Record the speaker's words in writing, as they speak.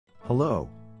Hello.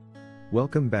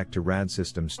 Welcome back to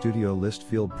RadSystems Studio List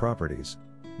Field Properties.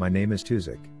 My name is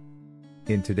Tuzik.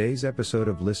 In today's episode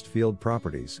of List Field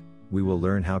Properties, we will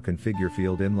learn how to configure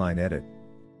Field Inline Edit.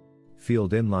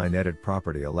 Field Inline Edit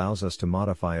property allows us to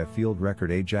modify a field record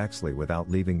ajaxly without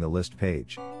leaving the list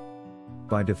page.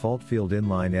 By default, Field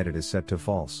Inline Edit is set to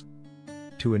false.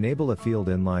 To enable a Field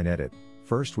Inline Edit,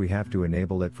 first we have to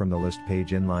enable it from the list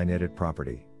page Inline Edit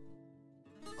property.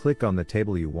 Click on the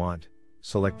table you want,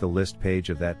 select the list page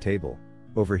of that table.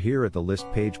 Over here at the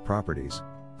list page properties,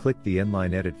 click the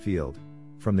Inline Edit field.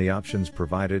 From the options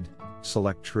provided,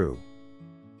 select True.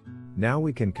 Now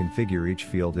we can configure each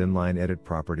Field Inline Edit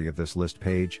property of this list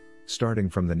page, starting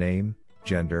from the name,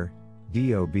 gender,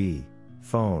 DOB,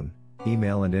 phone,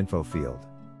 email and info field.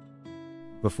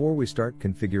 Before we start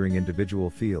configuring individual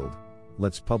field,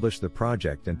 let's publish the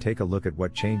project and take a look at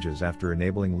what changes after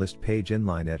enabling list page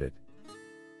Inline Edit.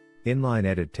 Inline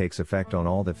Edit takes effect on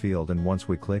all the field, and once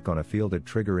we click on a field it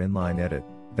trigger Inline Edit.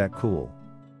 That cool.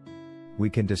 We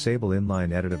can disable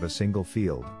Inline Edit of a single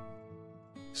field.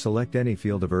 Select any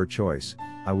field of your choice.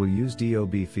 I will use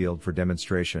DOB field for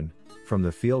demonstration. From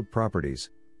the field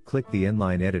properties, click the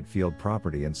Inline Edit field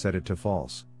property and set it to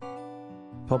false.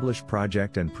 Publish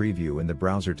project and preview in the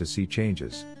browser to see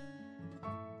changes.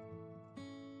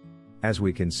 As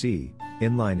we can see,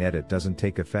 Inline Edit doesn't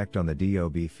take effect on the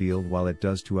DOB field while it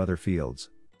does to other fields.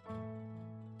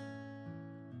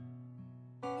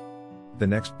 The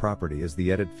next property is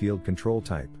the Edit field control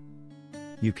type.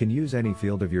 You can use any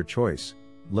field of your choice.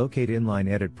 Locate Inline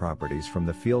Edit properties from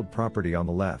the field property on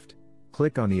the left.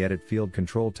 Click on the Edit field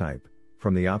control type.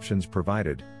 From the options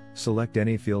provided, select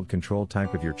any field control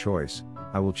type of your choice.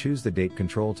 I will choose the date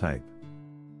control type.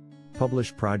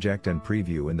 Publish project and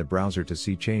preview in the browser to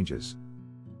see changes.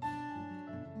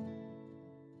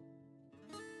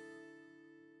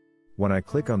 When I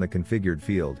click on the configured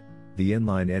field, the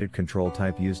Inline Edit control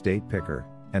type use date picker,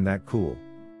 and that cool.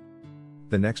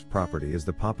 The next property is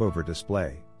the Popover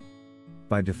Display.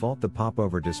 By default the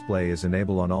Popover Display is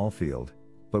enabled on all field,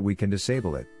 but we can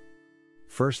disable it.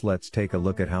 First let's take a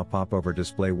look at how Popover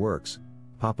Display works.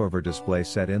 Popover Display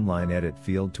set Inline Edit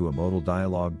field to a modal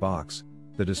dialog box.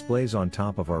 The displays on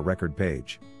top of our record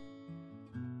page.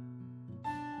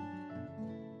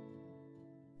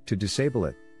 To disable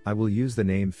it, I will use the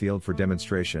name field for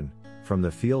demonstration. From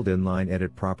the Field Inline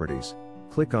Edit properties,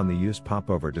 click on the Use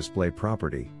Popover Display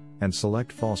property, and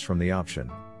select False from the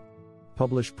option.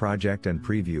 Publish project and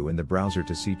preview in the browser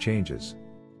to see changes.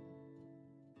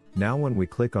 Now when we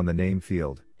click on the name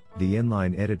field, the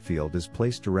Inline Edit field is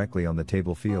placed directly on the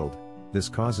table field. This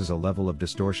causes a level of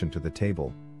distortion to the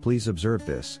table. Please observe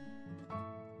this.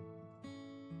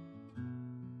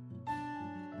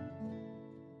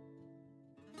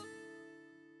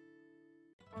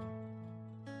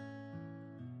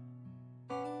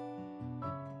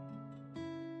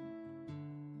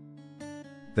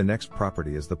 The next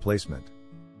property is the placement.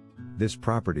 This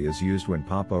property is used when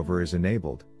Popover is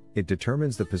enabled. It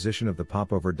determines the position of the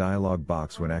Popover dialog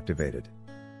box when activated.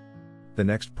 The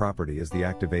next property is the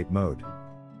activate mode.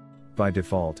 By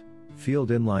default, Field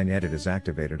Inline Edit is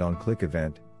activated on click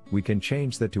event. We can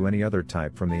change that to any other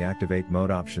type from the activate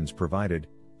mode options provided.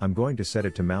 I'm going to set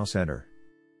it to mouse enter.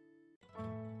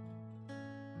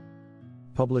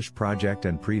 Publish project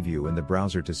and preview in the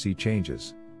browser to see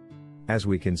changes. As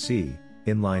we can see,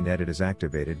 Inline Edit is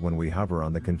activated when we hover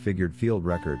on the configured field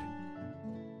record.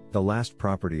 The last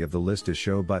property of the list is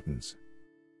Show Buttons.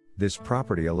 This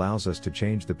property allows us to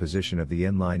change the position of the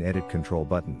Inline Edit control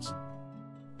buttons.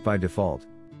 By default,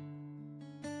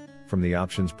 from the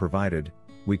options provided,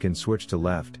 we can switch to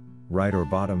left, right or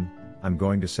bottom. I'm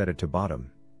going to set it to bottom.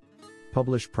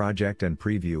 Publish project and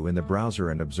preview in the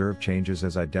browser and observe changes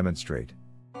as I demonstrate.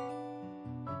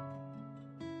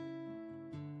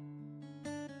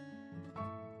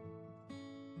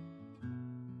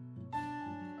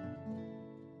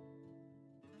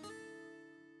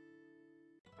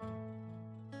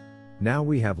 Now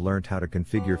we have learned how to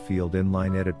configure Field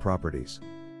Inline Edit properties.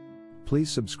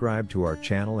 Please subscribe to our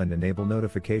channel and enable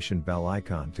notification bell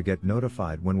icon to get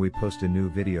notified when we post a new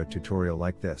video tutorial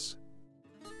like this.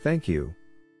 Thank you.